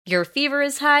Your fever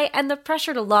is high and the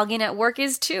pressure to log in at work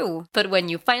is too. But when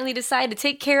you finally decide to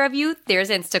take care of you, there's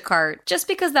Instacart. Just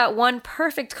because that one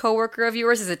perfect coworker of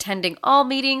yours is attending all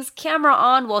meetings, camera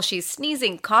on while she's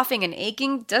sneezing, coughing, and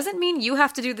aching, doesn't mean you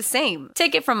have to do the same.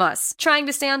 Take it from us. Trying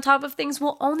to stay on top of things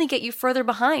will only get you further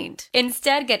behind.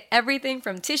 Instead, get everything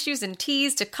from tissues and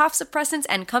teas to cough suppressants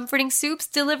and comforting soups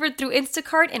delivered through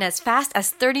Instacart in as fast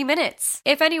as 30 minutes.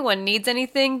 If anyone needs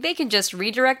anything, they can just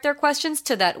redirect their questions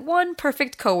to that one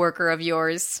perfect coworker of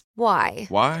yours. Why?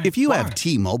 Why? If you have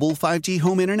T-Mobile 5G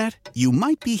home internet, you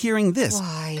might be hearing this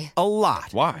Why? a lot.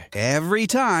 Why? Every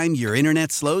time your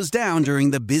internet slows down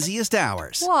during the busiest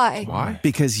hours. Why? Why?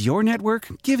 Because your network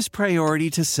gives priority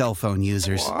to cell phone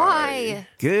users. Why?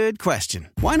 Good question.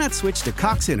 Why not switch to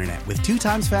Cox Internet with 2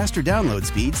 times faster download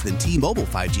speeds than T-Mobile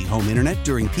 5G home internet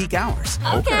during peak hours?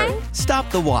 Okay. Stop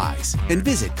the whys and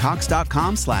visit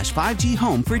cox.com/5G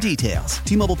home for details.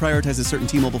 T-Mobile prioritizes certain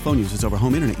T-Mobile phone users over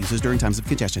home internet users during times of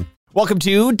congestion. Welcome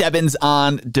to Debbins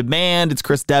on Demand. It's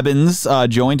Chris Debbins,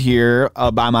 joined here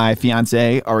by my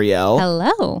fiance Ariel.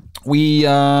 Hello.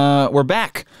 We're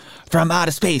back from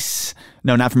outer space.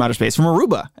 No, not from outer space. From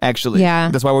Aruba, actually. Yeah.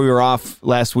 That's why we were off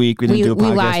last week. We didn't do a podcast.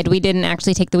 We lied. We didn't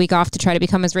actually take the week off to try to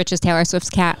become as rich as Taylor Swift's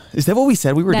cat. Is that what we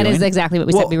said we were doing? That is exactly what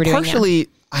we said we were doing.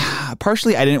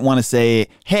 Partially, I didn't want to say,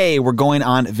 hey, we're going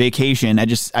on vacation.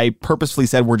 I purposefully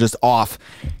said we're just off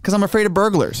because I'm afraid of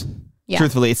burglars. Yeah.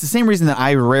 Truthfully, it's the same reason that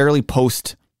I rarely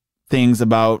post things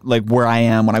about like where I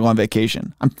am when I go on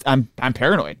vacation. I'm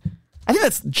paranoid. I think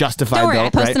that's justified. Don't worry, though, I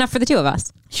post right? enough for the two of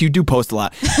us. You do post a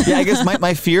lot. Yeah, I guess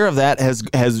my fear of that has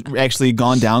actually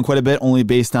gone down quite a bit, only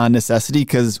based on necessity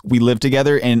because we live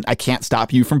together and I can't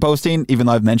stop you from posting, even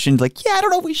though I've mentioned like, yeah, I don't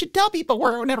know if we should tell people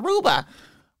we're in Aruba.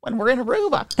 When we're in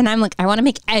Aruba. And I'm like, I want to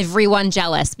make everyone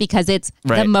jealous because it's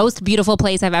the most beautiful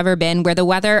place I've ever been where the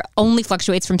weather only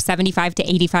fluctuates from 75 to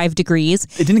 85 degrees.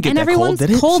 It didn't get and that cold, did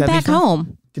it? And everyone's cold 75? back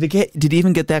home. Did it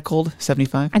even get that cold?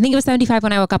 75? I think it was 75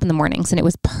 when I woke up in the mornings and it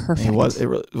was perfect. It was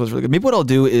really good. Maybe what I'll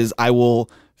do is I'll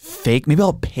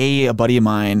pay a buddy of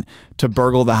mine to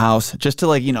burgle the house just to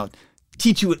like,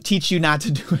 teach you not to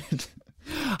do it.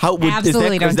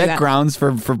 Absolutely is that grounds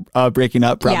for breaking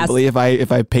up? Probably if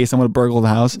I pay someone to burgle the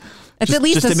house. It's at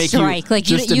least a strike.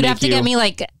 You'd have to get me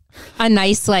like a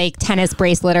nice like tennis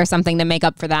bracelet or something to make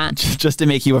up for that. Just to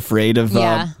make you afraid of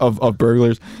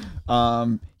burglars.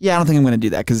 I don't think I'm going to do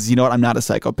that because you know what? I'm not a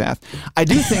psychopath. I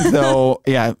do think though,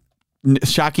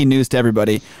 shocking news to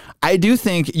everybody. I do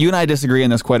think you and I disagree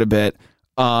on this quite a bit.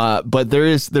 But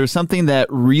there's something that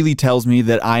really tells me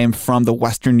that I am from the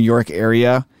Western New York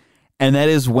area. And that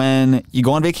is when you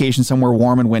go on vacation somewhere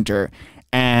warm in winter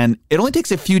and it only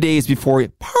takes a few days before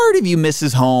part of you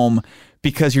misses home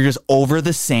because you're just over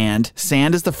the sand.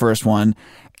 Sand is the first one.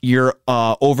 You're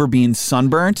over being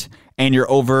sunburnt and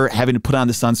you're over having to put on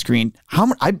the sunscreen.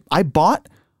 I bought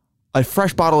a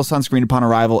fresh bottle of sunscreen upon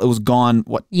arrival. It was gone,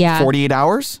 48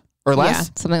 hours or less?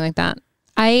 Yeah, something like that.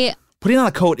 Putting on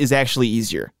a coat is actually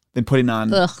easier than putting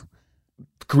on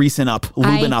greasing up,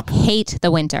 lubing up. I hate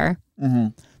the winter. Mm-hmm.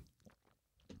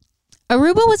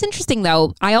 Aruba was interesting,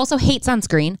 though. I also hate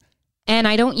sunscreen, and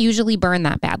I don't usually burn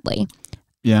that badly.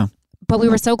 Yeah. But we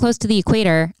were so close to the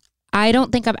equator, I don't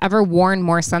think I've ever worn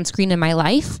more sunscreen in my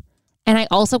life. And I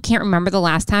also can't remember the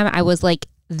last time I was like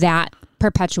that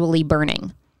perpetually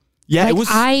burning. Yeah, like, it was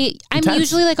I'm intense.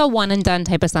 usually like a one and done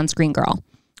type of sunscreen girl.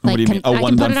 Like, I can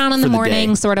put it on in the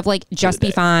morning, sort of like just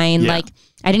be fine. Yeah. Like,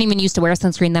 I didn't even used to wear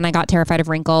sunscreen. Then I got terrified of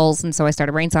wrinkles. And so I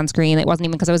started wearing sunscreen. It wasn't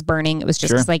even because I was burning. It was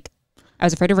just like, I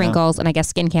was afraid of wrinkles and I guess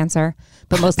skin cancer,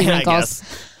 but mostly wrinkles.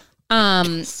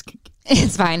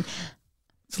 It's fine.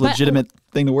 It's a legitimate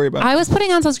thing to worry about. I was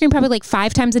putting on sunscreen probably like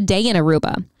 5 times a day in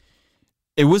Aruba.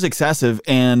 It was excessive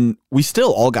and we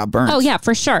still all got burned. Oh yeah,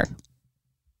 for sure.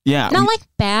 Yeah. Not like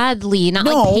badly, not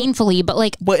like painfully, but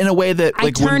like. But in a way that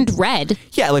like I turned red.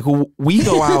 Yeah, like we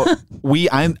go out.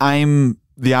 I'm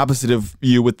the opposite of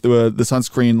you with the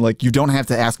sunscreen. Like you don't have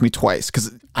to ask me twice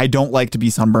because I don't like to be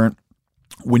sunburnt.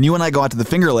 When you and I go out to the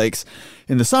Finger Lakes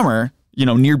in the summer,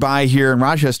 nearby here in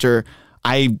Rochester,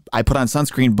 I put on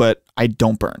sunscreen, but I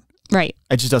don't burn. Right.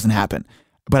 It just doesn't happen.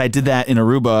 But I did that in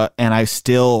Aruba, and I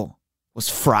still was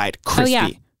fried,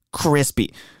 crispy,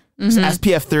 crispy. Mm-hmm. So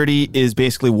SPF 30 is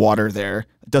basically water there.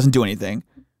 It doesn't do anything.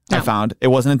 No. I found. It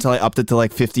wasn't until I upped it to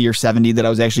like 50 or 70 that I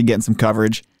was actually getting some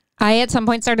coverage. I at some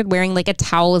point started wearing like a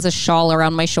towel as a shawl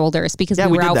around my shoulders because we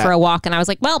were out for a walk, and I was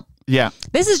like, well,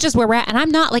 this is just where we're at. And I'm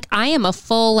not like, I am a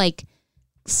full like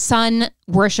sun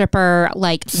worshiper,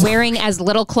 like wearing as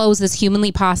little clothes as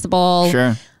humanly possible.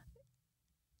 Sure.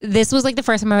 This was like the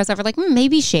first time I was ever like,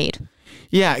 maybe shade.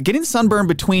 Yeah, getting sunburn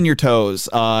between your toes,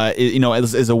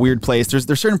 is a weird place.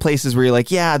 There's certain places where you're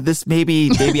like, yeah, this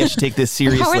maybe I should take this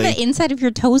seriously. How are the inside of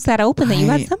your toes that open that you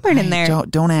got sunburn in there?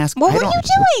 Don't ask. What were you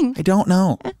doing? I don't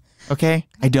know. Okay,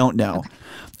 I don't know.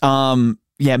 Okay.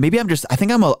 Yeah, maybe I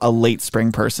think I'm a late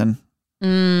spring person.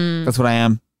 That's what I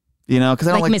am. Because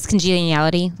I don't like Miss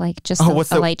Congeniality, like just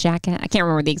a light jacket. I can't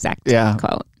remember the exact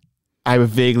quote. I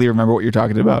vaguely remember what you're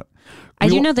talking about. I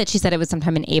do know that she said it was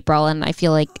sometime in April, and I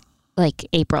feel like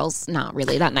April's not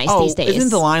really that nice these days. Isn't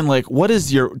the line like,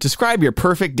 describe your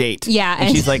perfect date? Yeah.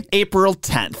 And she's like, April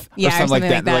 10th or something like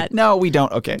that. Like, no, we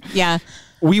don't. Okay. Yeah.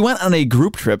 We went on a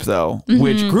group trip though,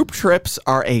 which group trips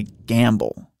are a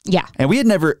gamble. Yeah. And we had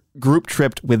never group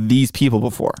tripped with these people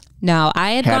before. No,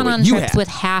 I had gone on trips with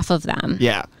half of them.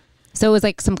 Yeah. So it was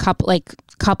like some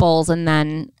couples and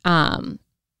then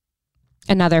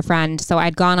another friend. So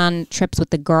I'd gone on trips with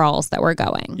the girls that were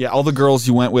going. Yeah, all the girls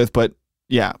you went with, but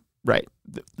yeah, right.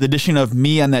 The addition of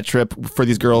me on that trip for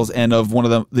these girls and of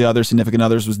one of the other significant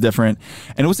others was different.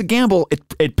 And it was a gamble.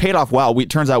 It paid off well. It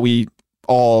turns out we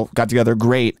all got together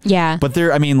great. Yeah. But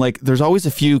there's always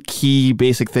a few key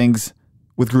basic things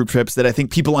with group trips that I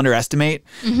think people underestimate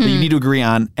that you need to agree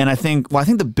on. And I think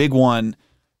the big one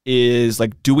is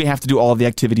like, do we have to do all of the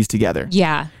activities together?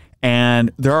 Yeah.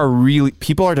 And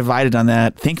people are divided on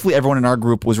that. Thankfully, everyone in our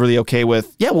group was really okay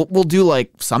with, we'll do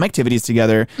like some activities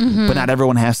together, but not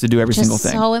everyone has to do every single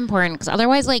thing. So important, because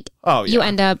otherwise, you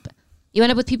end up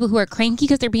with people who are cranky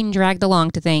because they're being dragged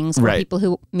along to things, or people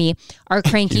who are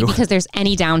cranky because there's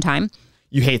any downtime.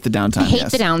 You hate the downtime.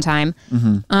 The downtime.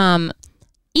 Mm-hmm.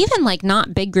 Even like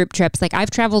not big group trips. Like I've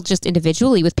traveled just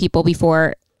individually with people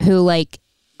before who like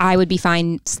I would be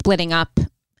fine splitting up,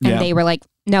 and they were like,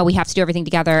 no, we have to do everything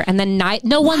together. And then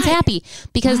no one's happy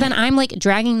because then I'm like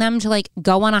dragging them to like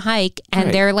go on a hike,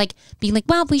 and they're like being like,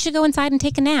 well, we should go inside and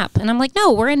take a nap. And I'm like,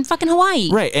 no, we're in fucking Hawaii.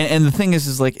 Right. And the thing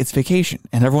is like, it's vacation,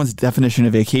 and everyone's definition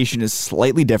of vacation is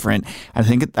slightly different. I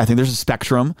think there's a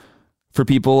spectrum for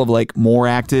people of like more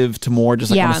active to more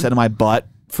just like want to sit on my butt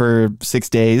for 6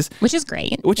 days. Which is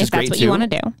great. If that's what you want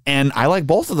to do. And I like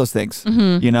both of those things.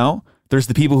 Mm-hmm. There's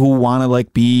the people who want to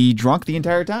like be drunk the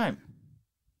entire time.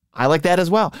 I like that as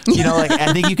well.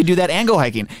 I think you could do that and go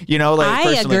hiking.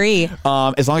 I agree.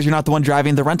 As long as you're not the one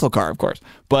driving the rental car, of course.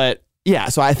 But yeah,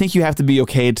 so I think you have to be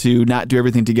okay to not do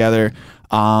everything together.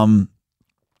 The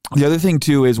other thing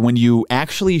too is when you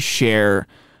actually share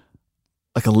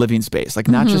like a living space, like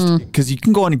not just because you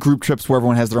can go on group trips where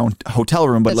everyone has their own hotel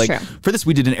room, but That's true. For this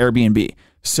we did an Airbnb.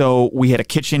 So we had a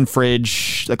kitchen,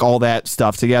 fridge, like all that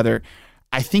stuff together.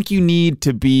 I think you need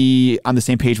to be on the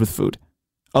same page with food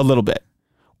a little bit.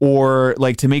 Or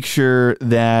like to make sure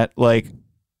that like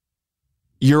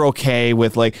you're okay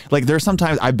with like there's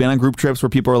sometimes I've been on group trips where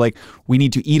people are like, we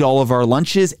need to eat all of our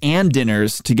lunches and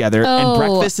dinners together, and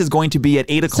breakfast is going to be at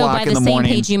 8 o'clock in the morning. So by the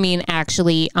same page, you mean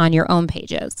actually on your own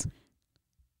pages?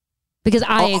 Because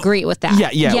I agree with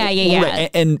that. Yeah.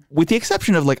 Right. And with the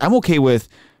exception of like, I'm okay with,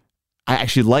 I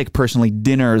actually like personally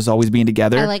dinners always being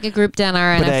together. I like a group dinner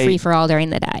and a free for all during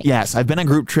the day. Yes. I've been on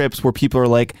group trips where people are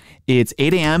like, it's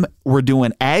 8 a.m. We're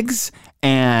doing eggs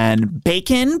and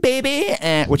bacon, baby,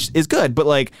 which is good. But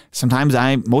like sometimes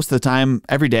most of the time,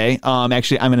 every day,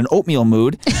 actually I'm in an oatmeal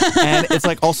mood. And it's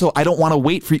like, also, I don't want to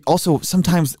wait for you. Also,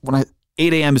 sometimes when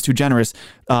 8 a.m. is too generous.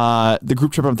 The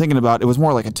group trip I'm thinking about, it was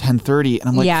more like a 10:30. And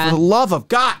I'm like, for the love of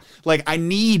God, like I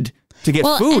need to get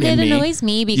food in me. It annoys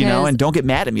me because and don't get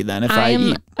mad at me then if I eat.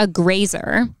 I'm a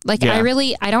grazer. Like I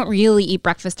don't really eat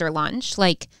breakfast or lunch.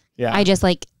 Like I just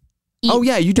like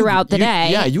eat throughout the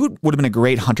day. Yeah, you would have been a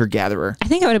great hunter-gatherer. I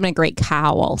think I would have been a great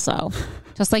cow also.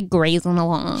 Just like grazing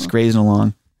along. Just grazing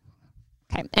along.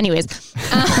 Okay. Anyways,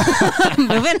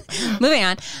 moving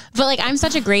on. But like I'm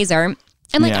such a grazer.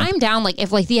 And like I'm down like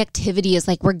if like the activity is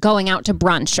like we're going out to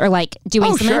brunch or like doing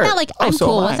something like that, like I'm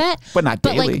cool with it. But not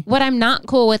daily. But like what I'm not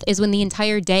cool with is when the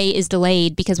entire day is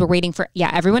delayed because we're waiting for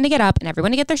everyone to get up and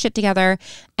everyone to get their shit together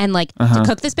and like to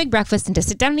cook this big breakfast and to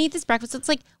sit down and eat this breakfast. It's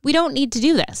like we don't need to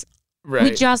do this. Right.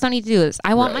 We just don't need to do this.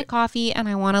 I want my coffee and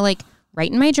I want to like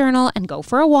write in my journal and go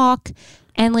for a walk.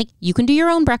 And like you can do your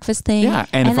own breakfast thing. Yeah,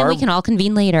 and then we can all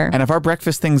convene later. And if our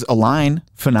breakfast things align,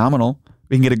 phenomenal.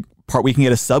 We can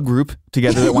get a subgroup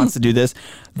together that wants to do this.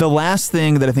 The last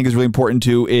thing that I think is really important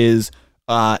too is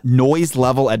noise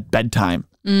level at bedtime.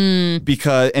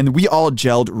 Because we all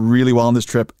gelled really well on this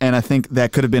trip, and I think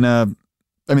that could have been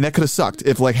that could have sucked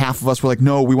if like half of us were like,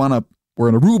 no, we're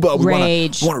in Aruba, we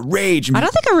want to rage. I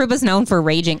don't think Aruba's known for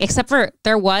raging, except for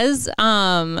there was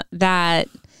that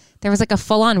there was like a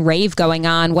full-on rave going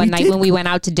on one night when we went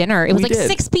out to dinner. It was like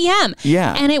 6 p.m.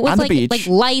 Yeah. And it was like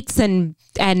lights and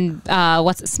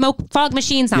fog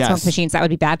machines, not smoke machines. That would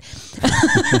be bad.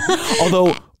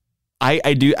 Although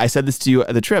I said this to you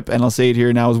at the trip, and I'll say it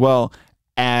here now as well.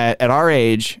 At our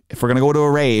age, if we're going to go to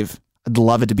a rave, I'd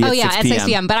love it to be at 6 p.m. at 6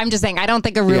 p.m. But I'm just saying, I don't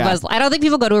think Aruba's, I don't think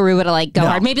people go to Aruba to like go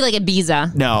hard. Maybe like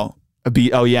Ibiza. No. And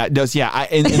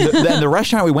the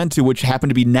restaurant we went to, which happened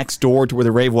to be next door to where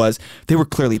the rave was, they were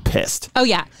clearly pissed. Oh,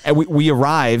 yeah. And we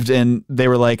arrived and they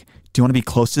were like, do you want to be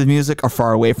close to the music or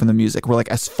far away from the music? We're like,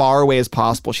 as far away as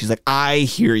possible. She's like, I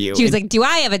hear you. She was like, do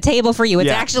I have a table for you? It's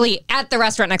actually at the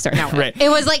restaurant next door. No, right. It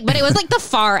was like the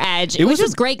far edge, which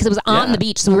was great because it was on the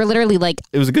beach. So we were literally like,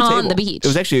 it was a good on table. The beach.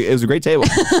 It was a great table.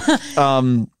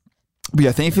 But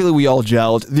yeah, thankfully we all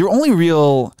gelled. The only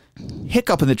real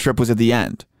hiccup in the trip was at the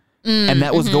end. And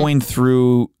that was going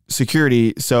through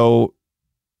security. So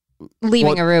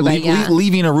leaving Aruba,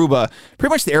 leaving Aruba,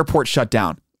 pretty much the airport shut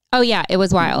down. Oh, yeah. It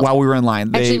was wild. While we were in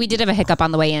line. Actually, we did have a hiccup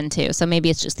on the way in, too. So maybe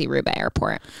it's just the Aruba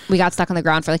airport. We got stuck on the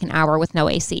ground for like an hour with no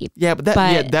AC. Yeah, but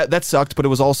that sucked. But it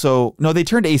was also... No, they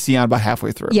turned AC on about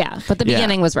halfway through. Yeah, but the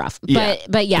beginning was rough.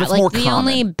 But yeah, like the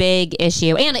only big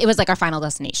issue... And it was like our final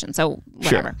destination, so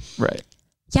whatever. Sure, right.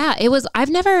 Yeah, it was... I've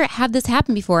never had this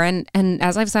happen before. And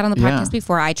as I've said on the podcast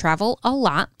before, I travel a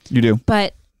lot. You do.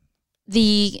 But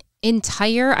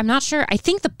I'm not sure. I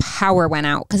think the power went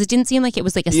out because it didn't seem like it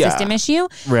was like a system issue.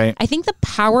 Right. I think the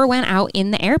power went out in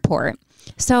the airport.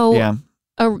 So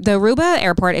the Aruba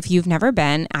airport, if you've never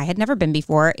been, I had never been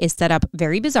before, is set up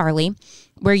very bizarrely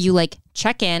where you like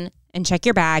check in and check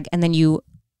your bag and then you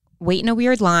wait in a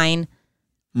weird line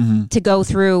to go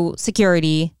through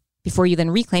security before you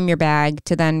then reclaim your bag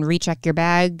to then recheck your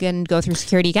bag and go through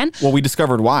security again. Well, we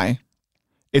discovered why.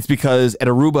 It's because at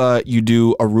Aruba, you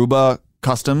do Aruba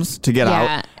customs to get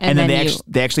out, and then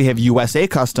they actually have USA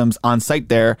customs on site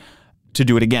there to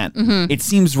do it again. It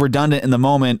seems redundant in the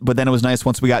moment, but then it was nice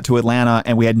once we got to Atlanta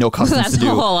and we had no customs to do.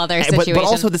 That's a whole other situation. But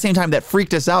also at the same time, that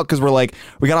freaked us out because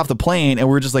we got off the plane and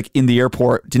we were just like in the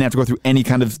airport, didn't have to go through any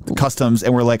kind of customs,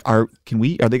 and we're like, are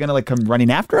they gonna like come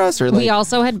running after us? Or like, we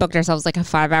also had booked ourselves like a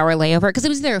 5-hour layover because it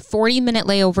was either a 40-minute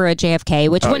layover at JFK,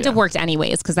 which wouldn't have worked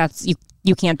anyways because that's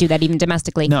you can't do that even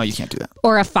domestically. No, you can't do that.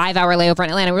 Or a 5-hour layover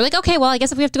in Atlanta. We're like, okay, well, I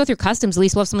guess if we have to go through customs, at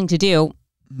least we'll have something to do.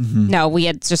 No, we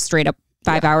had just straight up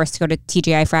 5 hours to go to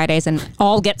TGI Fridays and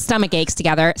all get stomach aches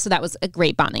together. So that was a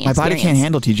great bonding experience. My body can't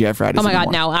handle TGI Fridays anymore.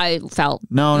 God, no. I felt...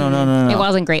 No. It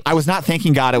wasn't great. I was not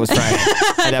thanking God it was Friday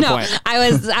at that point.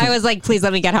 I was like, please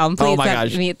let me get home. Please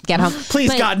let me get home.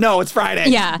 Please, God, no, it's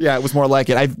Friday. Yeah. Yeah, it was more like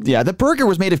it. The burger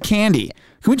was made of candy.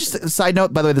 Can we just, side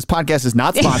note, by the way, this podcast is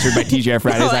not sponsored by TGI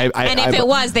Fridays. If it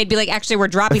was, they'd be like, actually, we're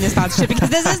dropping the sponsorship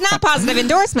because this is not positive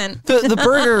endorsement. The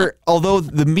burger, although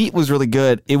the meat was really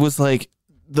good, it was like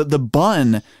the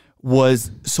bun was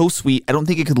so sweet. I don't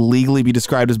think it could legally be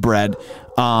described as bread.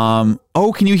 Can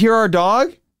you hear our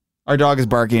dog? Our dog is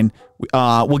barking.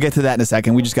 We'll get to that in a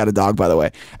second. We just got a dog, by the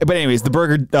way. But anyways, the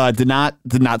burger did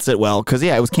not sit well because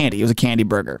it was candy. It was a candy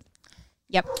burger.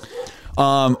 Yep.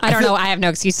 I don't know. I have no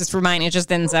excuses for mine. It just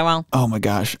didn't sit well. Oh my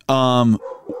gosh. I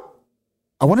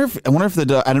wonder if the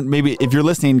dog. Maybe if you're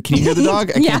listening, can you hear the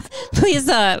dog? Yeah.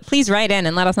 Please write in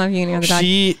and let us know if you can hear the dog.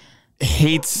 She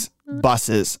hates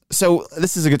buses. So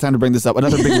this is a good time to bring this up.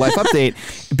 Another big life update.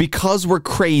 Because we're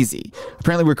crazy.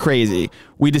 Apparently we're crazy.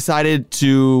 We decided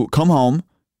to come home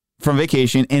from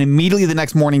vacation and immediately the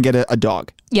next morning get a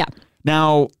dog. Yeah.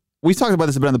 Now, we've talked about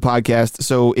this a bit on the podcast.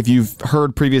 So if you've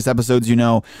heard previous episodes,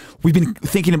 we've been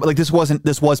thinking about this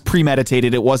was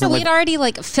premeditated. It wasn't. So we'd already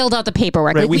filled out the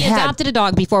paperwork. Right, we adopted a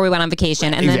dog before we went on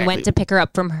vacation and then went to pick her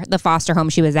up from the foster home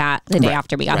she was at the day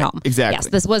after we got home. Exactly. Yes,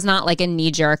 this was not like a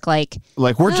knee jerk we're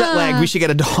jet lagged. We should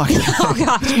get a dog. Oh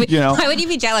gosh. Why would you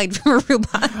be jet lagged from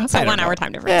Aruba? It's a 1 hour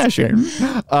time difference. Yeah,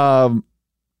 sure.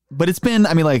 But it's been.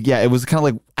 It was kind of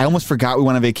like I almost forgot we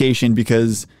went on vacation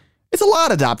because it's a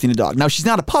lot adopting a dog. Now, she's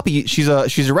not a puppy. She's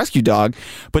a rescue dog,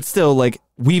 but still,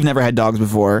 we've never had dogs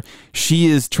before. She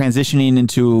is transitioning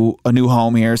into a new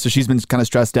home here, so she's been kind of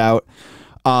stressed out.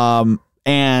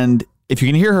 And if you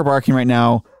can hear her barking right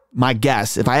now, my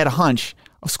guess, if I had a hunch,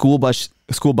 a school bus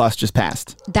just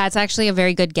passed. That's actually a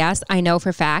very good guess. I know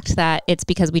for fact that it's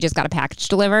because we just got a package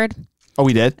delivered. Oh,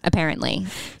 we did? Apparently.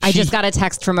 I just got a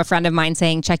text from a friend of mine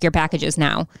saying, check your packages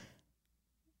now.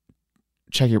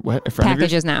 Check your what?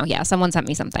 Packages now. Yeah, someone sent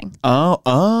me something.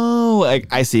 Oh,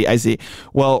 I see.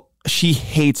 Well, she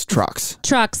hates trucks.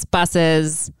 Trucks,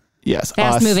 buses. Yes,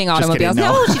 fast-moving automobiles.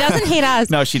 No, she doesn't hate us.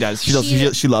 No, she does.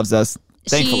 She loves us.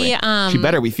 Thankfully, she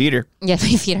better. We feed her. Yeah,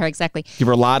 we feed her, exactly. Give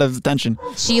her a lot of attention.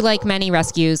 She, like many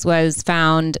rescues, was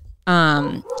found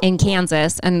in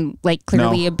Kansas and like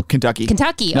clearly Kentucky.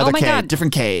 Another oh my God.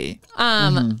 Different K.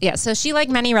 Yeah. So she, like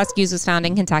many rescues, was found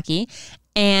in Kentucky,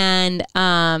 and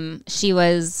she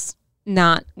was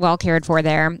not well cared for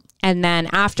there. And then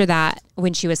after that,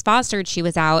 when she was fostered, she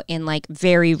was out in like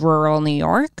very rural New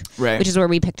York, which is where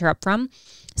we picked her up from.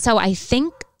 So I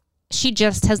think she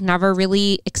just has never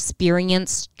really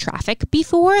experienced traffic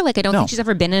before. Like I don't think she's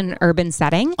ever been in an urban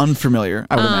setting. Unfamiliar,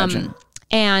 I would imagine.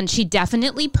 And she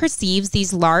definitely perceives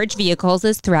these large vehicles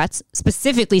as threats,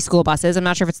 specifically school buses. I'm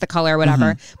not sure if it's the color or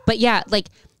whatever. But yeah, like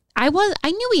I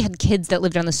knew we had kids that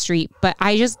lived on the street, but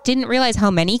I just didn't realize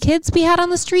how many kids we had on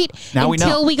the street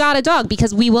until we got a dog,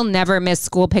 because we will never miss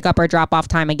school pickup or drop off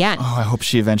time again. Oh, I hope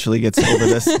she eventually gets over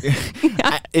this.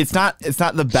 It's not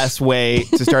the best way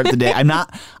to start the day. I'm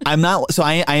not. So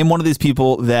I am one of these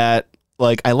people that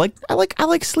like I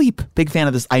like sleep. Big fan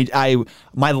of this.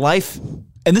 My life.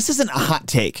 And this isn't a hot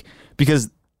take,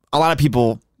 because a lot of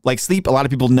people like sleep. A lot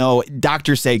of people know,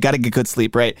 doctors say, got to get good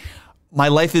sleep, right? My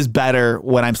life is better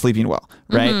when I'm sleeping well,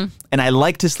 right? And I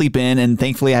like to sleep in, and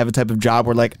thankfully I have a type of job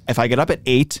where like if I get up at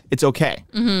 8, it's okay,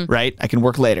 right? I can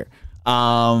work later.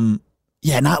 Not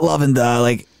loving the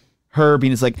like her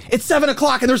being it's like, it's 7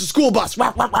 o'clock and there's a school bus.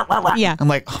 Yeah. I'm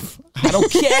like, oh, I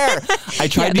don't care. I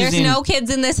tried there's no kids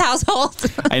in this household.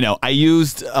 I know. I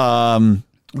used, what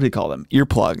do you call them?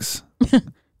 Earplugs.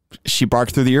 She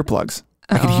barked through the earplugs.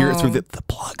 I could hear it through the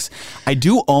plugs. I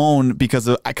do own, because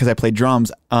I play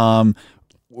drums,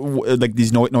 like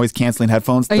these noise canceling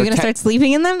headphones. Are you going to start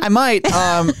sleeping in them? I might.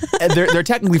 They're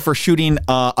technically for shooting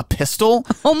a pistol.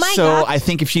 Oh my God. So I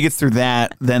think if she gets through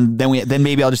that, then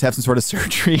maybe I'll just have some sort of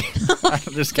surgery.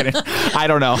 I'm just kidding. I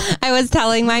don't know. I was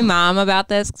telling my mom about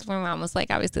this, because my mom was like,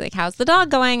 obviously, like, how's the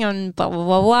dog going? And blah, blah,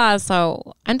 blah, blah.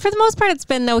 So, and for the most part, it's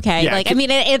been okay. Yeah, I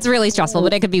mean, it's really stressful,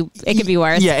 but it could be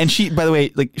worse. Yeah. And she, by the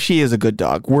way, like, she is a good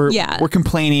dog. We're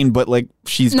complaining, but like,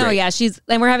 she's great. No, yeah.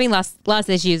 And we're having less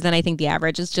issues than I think the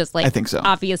average. It's just like, I think so.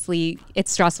 Obviously,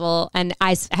 it's stressful. And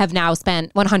I have now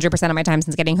spent 100% of my time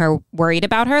since getting her worried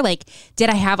about her. Like, did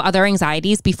I have other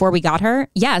anxieties before we got her?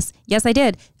 Yes, I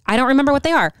did. I don't remember what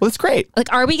they are. Well, that's great.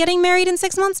 Like, are we getting married in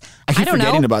 6 months? I don't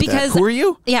know. About that. Who are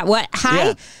you? Yeah. What? Hi.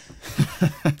 Yeah.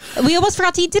 We almost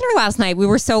forgot to eat dinner last night. We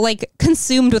were so like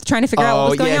consumed with trying to figure out what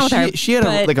was going on with her. She had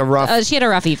a rough. She had a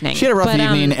rough evening. She had a rough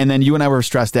evening, and then you and I were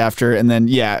stressed after, and then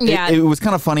it was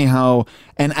kind of funny how,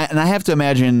 and I have to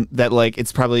imagine that like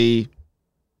it's probably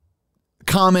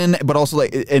common, but also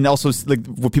like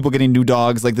with people getting new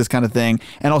dogs, like this kind of thing,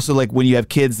 and also like when you have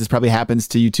kids, this probably happens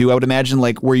to you too. I would imagine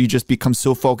like where you just become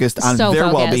so focused on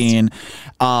their well-being.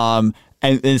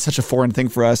 And it's such a foreign thing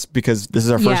for us because this is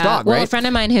our first dog, right? Well, a friend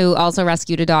of mine who also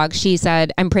rescued a dog, she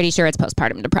said, I'm pretty sure it's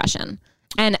postpartum depression.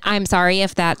 And I'm sorry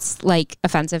if that's like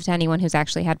offensive to anyone who's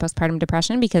actually had postpartum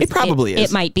depression, because it probably is.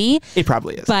 It might be. It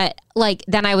probably is. But like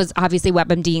then I was obviously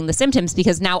WebMDing the symptoms,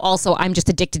 because now also I'm just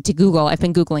addicted to Google. I've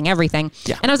been Googling everything.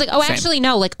 Yeah. And I was like, oh, actually,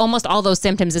 no, like almost all those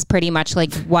symptoms is pretty much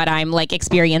like what I'm like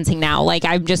experiencing now. Like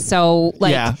I'm just so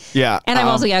like. Yeah. And I'm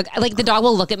also like the dog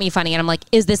will look at me funny and I'm like,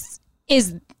 is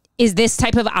this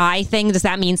type of eye thing, does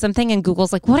that mean something? And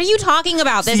Google's like, what are you talking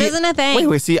about? This isn't a thing.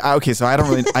 Wait, see, okay, so I don't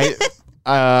really,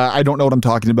 I don't know what I'm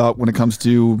talking about when it comes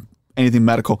to anything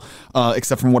medical,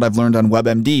 except from what I've learned on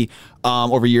WebMD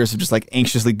over years of just like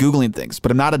anxiously Googling things. But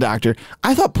I'm not a doctor.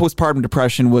 I thought postpartum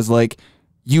depression was like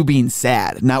you being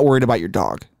sad, not worried about your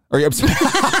dog. Or I'm sorry,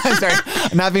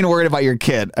 not being worried about your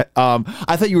kid.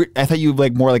 I thought you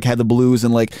like more like had the blues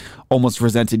and like almost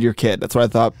resented your kid. That's what I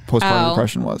thought postpartum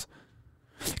depression was.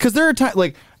 Because there are times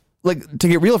like to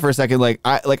get real for a second,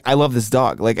 I love this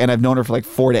dog, like, and I've known her for like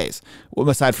 4 days. Well,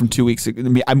 aside from 2 weeks,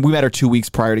 we met her 2 weeks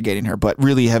prior to getting her, but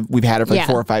really we've had her for like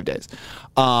 4 or 5 days.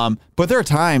 But there are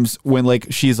times when like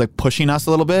she's like pushing us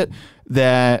a little bit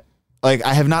that like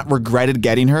I have not regretted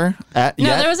getting her yet.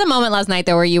 There was a moment last night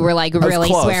though where you were like really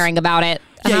swearing about it.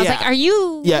 And I was like, are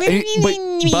you? Yeah, but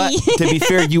to be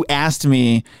fair, you asked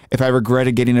me if I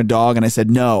regretted getting a dog, and I said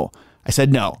no.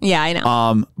 Yeah, I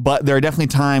know. But there are definitely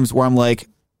times where I'm like,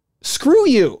 screw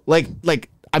you. Like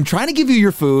I'm trying to give you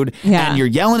your food and you're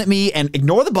yelling at me, and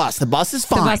ignore the bus. The bus is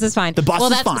fine. The bus is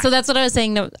fine. So that's what I was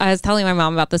saying. I was telling my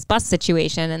mom about this bus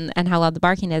situation and how loud the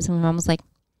barking is. And my mom was like,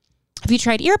 have you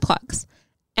tried earplugs?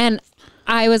 And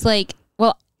I was like,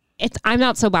 well, I'm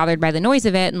not so bothered by the noise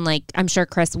of it. And like, I'm sure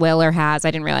Chris will or has. I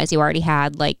didn't realize you already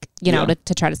had like,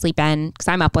 to try to sleep in, because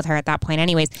I'm up with her at that point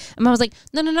anyways. And I was like,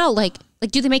 no. Like,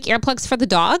 do they make earplugs for the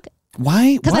dog?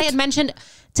 Why? Because I had mentioned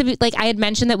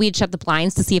that we'd shut the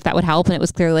blinds to see if that would help, and it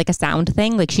was clearly like a sound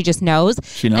thing. Like she just knows.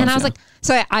 She knows. And I was like,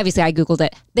 so obviously I Googled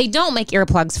it. They don't make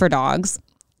earplugs for dogs.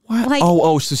 What? Like,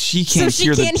 so she can't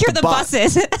hear the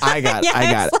buses. I got it.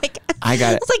 I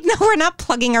got it. It's like, no, we're not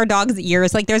plugging our dog's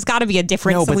ears. Like, there's got to be a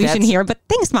different solution here. But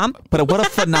thanks, Mom. But what a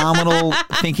phenomenal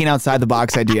thinking outside the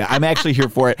box idea. I'm actually here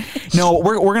for it. No,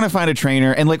 we're going to find a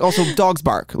trainer. And like also dogs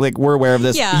bark. Like we're aware of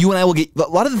this. Yeah. You and I will get a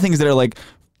lot of the things that are like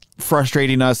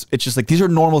frustrating us. It's just like these are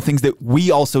normal things that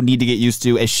we also need to get used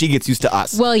to as she gets used to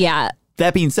us. Well, yeah.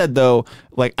 That being said, though,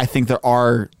 like I think there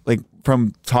are like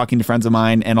from talking to friends of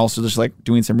mine and also just like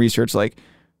doing some research, like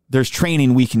there's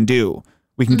training we can do.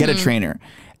 We can get a trainer.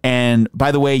 And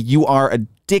by the way, you are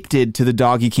addicted to the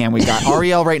doggy cam we got.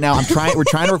 Ariel right now, we're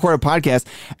trying to record a podcast.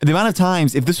 The amount of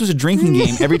times, if this was a drinking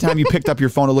game, every time you picked up your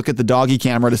phone to look at the doggy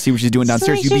camera to see what she's doing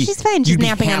downstairs, she's fine. She's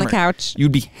napping on the couch.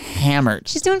 You'd be hammered.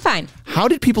 She's doing fine. How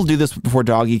did people do this before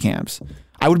doggy cams?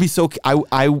 I would be so,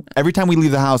 every time we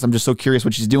leave the house, I'm just so curious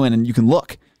what she's doing, and you can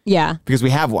look. Yeah. Because we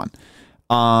have one.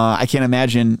 I can't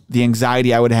imagine the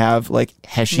anxiety I would have. Like,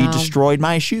 has she destroyed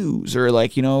my shoes or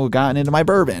like, gotten into my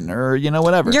bourbon or,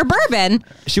 whatever. Your bourbon?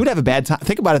 She would have a bad time.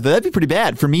 Think about it. That'd be pretty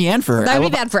bad for me and for her. That'd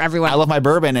be bad for everyone. I love my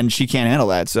bourbon and she can't handle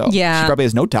that. So she probably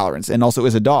has no tolerance and also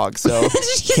is a dog. So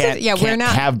can't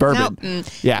have bourbon. Nope.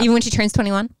 Yeah. Even when she turns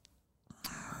 21?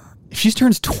 If she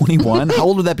turns 21, how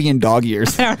old would that be in dog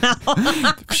years? I don't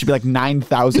know. She'd be like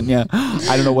 9,000. Yeah.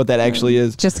 I don't know what that actually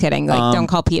is. Just kidding. Like, don't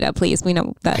call PETA, please. We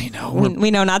know that. I know.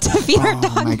 We know not to feed our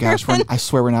dog. Oh my gosh. I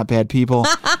swear we're not bad people.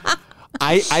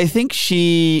 I think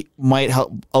she might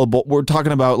help. We were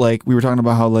talking about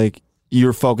how like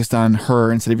you're focused on her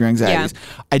instead of your anxieties.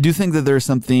 Yeah. I do think that there's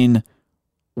something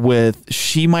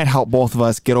she might help both of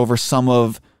us get over some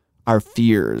of our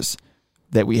fears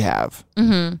that we have.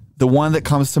 Mm-hmm. The one that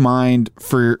comes to mind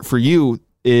for you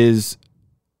is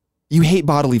you hate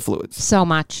bodily fluids. So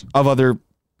much. Of other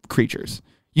creatures.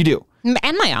 You do.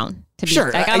 And my own. To be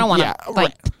sure. Like, I don't want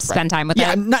to spend time with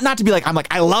that. Not to be like,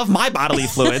 I love my bodily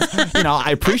fluids. I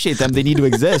appreciate them. They need to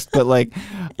exist.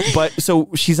 But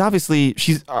so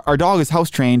our dog is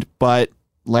house trained, but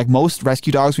like most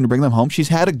rescue dogs, when you bring them home, she's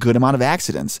had a good amount of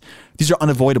accidents. These are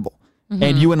unavoidable. Mm-hmm.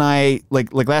 And you and I,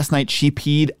 like last night, she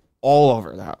peed all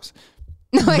over the house.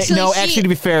 No, actually, to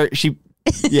be fair, she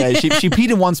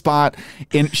peed in one spot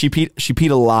and she peed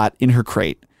a lot in her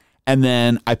crate. And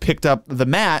then I picked up the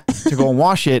mat to go and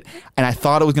wash it, and I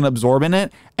thought it was going to absorb in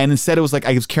it. And instead, it was like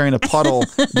I was carrying a puddle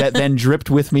that then dripped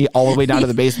with me all the way down to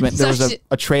the basement. There was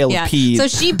a trail of pee. So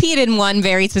she peed in one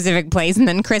very specific place, and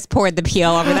then Chris poured the pee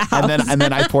all over the house. And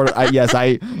then I poured it.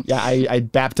 I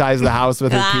baptized the house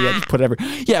with her pee. I just put it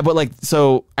everywhere. Yeah, but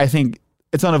so I think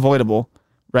it's unavoidable,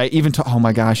 right? Even oh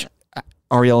my gosh,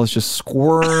 Ariel is just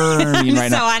squirming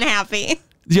right now. I'm so unhappy.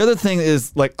 The other thing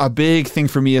is like a big thing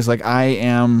for me is like I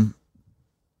am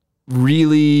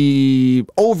really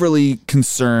overly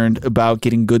concerned about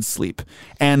getting good sleep.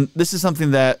 And this is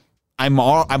something that I'm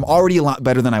already a lot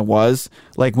better than I was.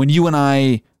 Like when you and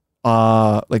I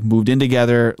moved in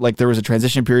together, like there was a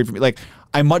transition period for me. Like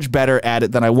I'm much better at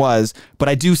it than I was, but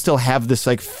I do still have this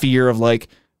like fear of like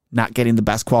not getting the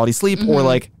best quality sleep or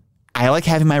like I like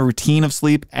having my routine of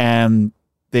sleep, and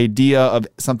the idea of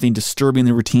something disturbing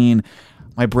the routine,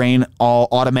 my brain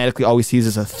automatically always sees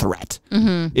as a threat.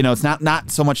 Mm-hmm. It's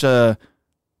not so much a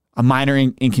minor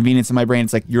inconvenience in my brain.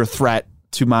 It's like you're a threat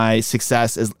to my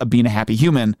success as being a happy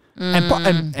human. And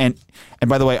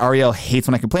by the way, Ariel hates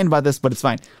when I complain about this, but it's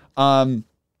fine.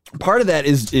 Part of that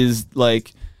is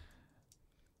like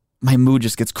my mood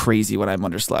just gets crazy when I'm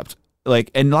underslept.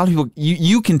 Like, and a lot of people,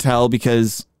 you can tell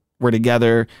because we're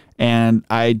together and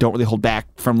I don't really hold back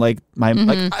from like my,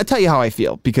 like I tell you how I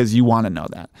feel because you want to know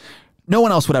that. No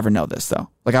one else would ever know this though,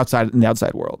 like in the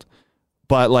outside world.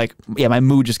 But like, yeah, my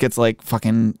mood just gets like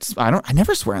fucking, I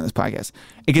never swear on this podcast.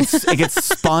 It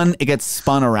gets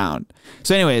spun around.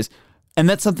 So anyways, and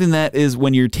that's something that is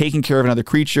when you're taking care of another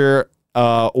creature,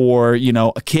 or,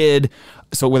 a kid.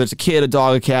 So whether it's a kid, a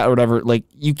dog, a cat or whatever, like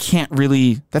you can't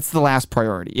really, that's the last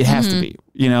priority. It has to be,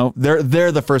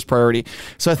 they're the first priority.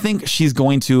 So I think she's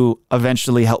going to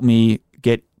eventually help me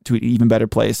get to an even better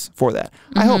place for that.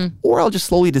 I hope, or I'll just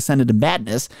slowly descend into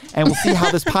madness and we'll see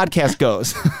how this podcast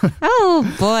goes.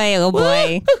 Oh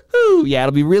boy. Yeah,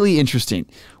 it'll be really interesting.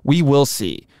 We will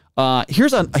see.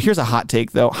 Here's a hot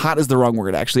take though. Hot is the wrong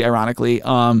word actually, ironically.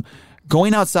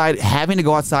 Going outside, having to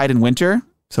go outside in winter,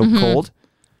 so cold.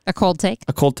 A cold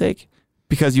take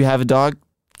because you have a dog.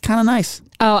 Kind of nice.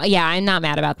 Oh yeah, I'm not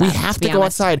mad about that. We have to go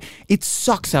outside. It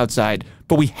sucks outside,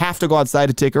 but we have to go outside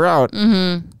to take her out.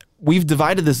 Mm-hmm. We've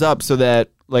divided this up so that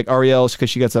like Ariel, because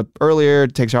she gets up earlier,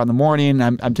 takes her out in the morning.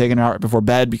 I'm taking her out right before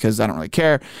bed because I don't really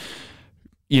care.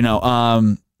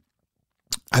 I've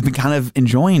been kind of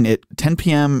enjoying it. 10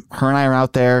 p.m. Her and I are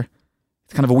out there.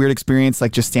 It's kind of a weird experience,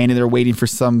 like just standing there waiting for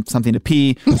something to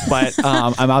pee. But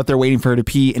I'm out there waiting for her to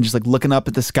pee and just like looking up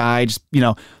at the sky. Just,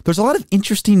 there's a lot of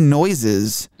interesting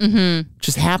noises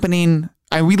just happening.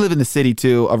 We live in the city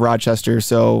too of Rochester.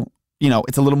 So,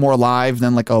 it's a little more alive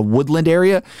than like a woodland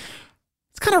area.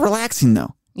 It's kind of relaxing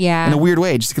though. Yeah. In a weird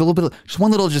way. Just get a little bit, just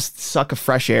one little just suck of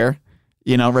fresh air,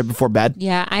 right before bed.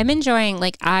 Yeah. I'm enjoying,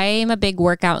 I'm a big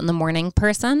workout in the morning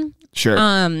person. Sure.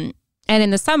 And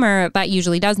in the summer, that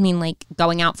usually does mean like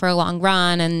going out for a long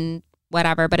run and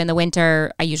whatever. But in the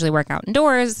winter, I usually work out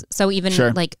indoors. So even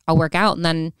like I'll work out and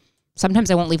then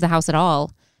sometimes I won't leave the house at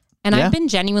all. And I've been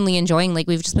genuinely enjoying,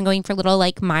 we've just been going for little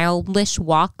mild-ish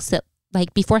walks at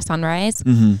before sunrise.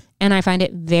 Mm-hmm. And I find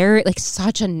it very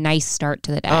such a nice start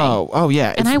to the day. Oh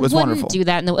yeah. And I wouldn't wonderful. do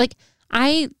that in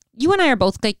the you and I are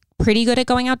both pretty good at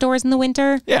going outdoors in the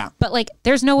winter. Yeah. But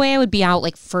there's no way I would be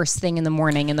out first thing in the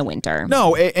morning in the winter.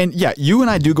 No, and yeah, you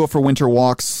and I do go for winter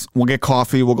walks. We'll get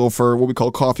coffee. We'll go for what we call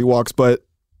coffee walks. But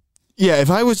yeah, if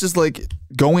I was just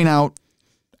going out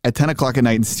at 10 o'clock at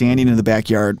night and standing in the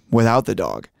backyard without the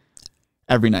dog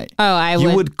every night. Oh,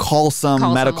 you would call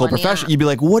some medical professional. Yeah. You'd be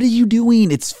like, what are you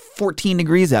doing? It's 14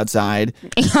 degrees outside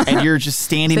and you're just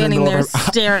standing in the middle of our,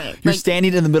 staring. You're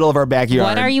standing in the middle of our backyard.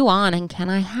 What are you on and can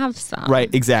I have some?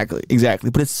 Right, exactly.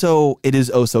 But it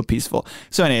is so peaceful.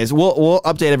 So anyways, we'll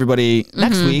update everybody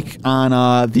next week on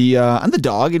the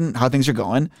dog and how things are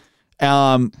going.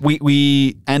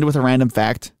 We end with a random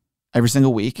fact every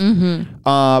single week.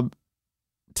 Mm-hmm.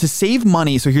 To save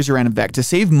money, so here's your random fact. To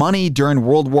save money during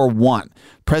World War I,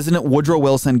 President Woodrow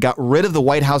Wilson got rid of the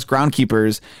White House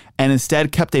groundskeepers and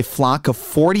instead kept a flock of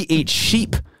 48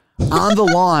 sheep on the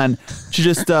lawn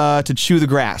to chew the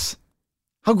grass.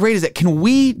 How great is it? Can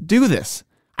we do this?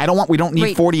 We don't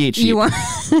need 48 sheep.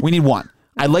 We need one.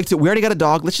 I'd like to. We already got a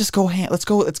dog. Let's just go. Let's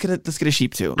get a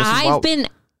sheep too.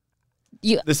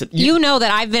 You know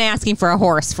that I've been asking for a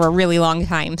horse for a really long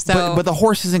time. So, but the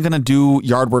horse isn't going to do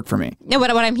yard work for me. No,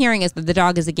 but what I'm hearing is that the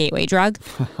dog is a gateway drug.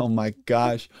 Oh my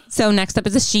gosh! So next up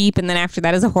is a sheep, and then after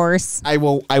that is a horse. I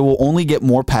will only get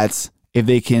more pets if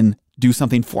they can do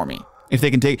something for me.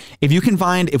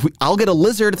 I'll get a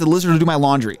lizard. If the lizard will do my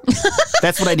laundry.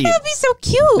 That's what I need. That would be so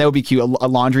cute. That would be cute. A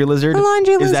laundry lizard.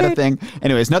 Is that a thing?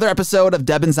 Anyways, another episode of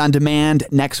Debbins on Demand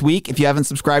next week. If you haven't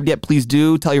subscribed yet, please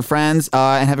do. Tell your friends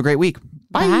and have a great week.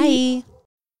 Bye.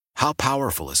 How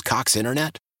powerful is Cox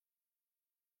Internet?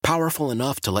 Powerful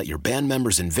enough to let your band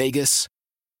members in Vegas,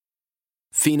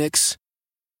 Phoenix,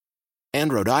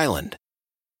 and Rhode Island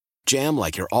jam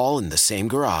like you're all in the same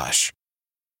garage.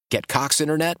 Get Cox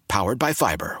Internet powered by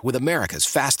fiber with America's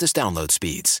fastest download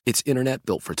speeds. It's internet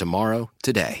built for tomorrow,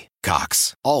 today.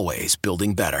 Cox, always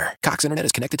building better. Cox Internet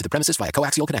is connected to the premises via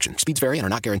coaxial connection. Speeds vary and are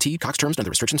not guaranteed. Cox terms and other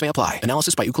restrictions may apply.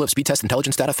 Analysis by Ookla Speed Test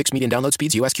Intelligence Data. Fixed median download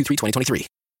speeds. US Q3 2023.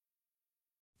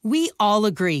 We all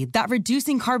agree that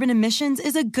reducing carbon emissions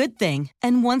is a good thing.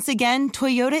 And once again,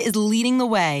 Toyota is leading the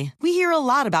way. We hear a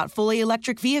lot about fully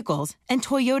electric vehicles, and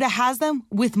Toyota has them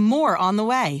with more on the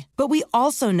way. But we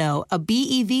also know a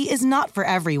BEV is not for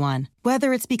everyone.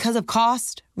 Whether it's because of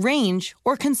cost, range,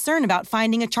 or concern about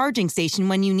finding a charging station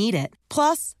when you need it.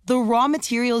 Plus, the raw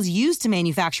materials used to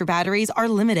manufacture batteries are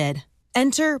limited.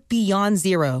 Enter Beyond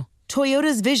Zero,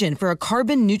 Toyota's vision for a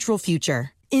carbon-neutral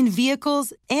future. In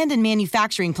vehicles and in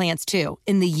manufacturing plants, too,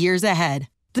 in the years ahead.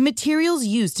 The materials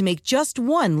used to make just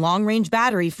one long-range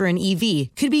battery for an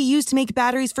EV could be used to make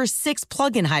batteries for 6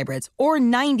 plug-in hybrids or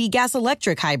 90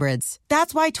 gas-electric hybrids.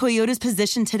 That's why Toyota's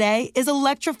position today is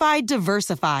electrified,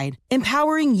 diversified,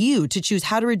 empowering you to choose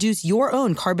how to reduce your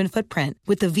own carbon footprint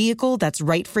with the vehicle that's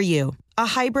right for you. A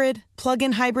hybrid,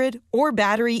 plug-in hybrid, or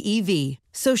battery EV.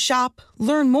 So shop,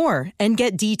 learn more, and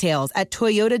get details at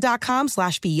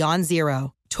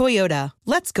toyota.com/beyondzero. Toyota,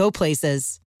 let's go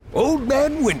places. Old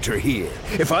Man Winter here.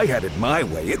 If I had it my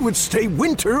way, it would stay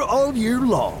winter all year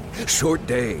long. Short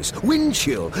days, wind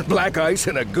chill, black ice,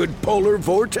 and a good polar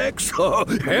vortex. Oh,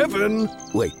 heaven.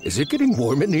 Wait, is it getting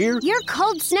warm in here? Your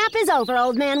cold snap is over,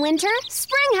 Old Man Winter.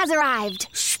 Spring has arrived.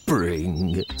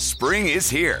 Spring. Spring is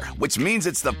here, which means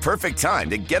it's the perfect time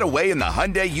to get away in the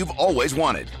Hyundai you've always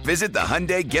wanted. Visit the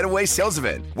Hyundai Getaway Sales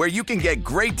Event, where you can get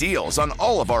great deals on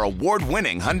all of our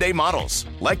award-winning Hyundai models,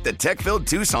 like the tech-filled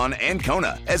Tucson and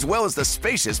Kona, as well as the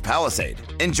spacious Palisade.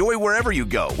 Enjoy wherever you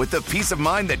go with the peace of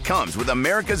mind that comes with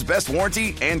America's best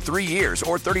warranty and 3 years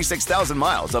or 36,000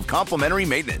 miles of complimentary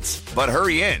maintenance. But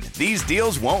hurry in, these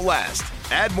deals won't last.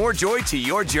 Add more joy to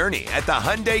your journey at the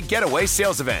Hyundai Getaway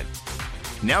Sales Event.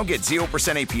 Now get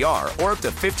 0% APR or up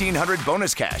to $1,500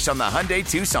 bonus cash on the Hyundai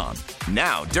Tucson.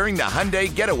 Now, during the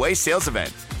Hyundai Getaway Sales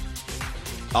Event.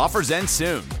 Offers end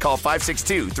soon. Call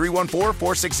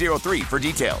 562-314-4603 for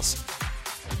details.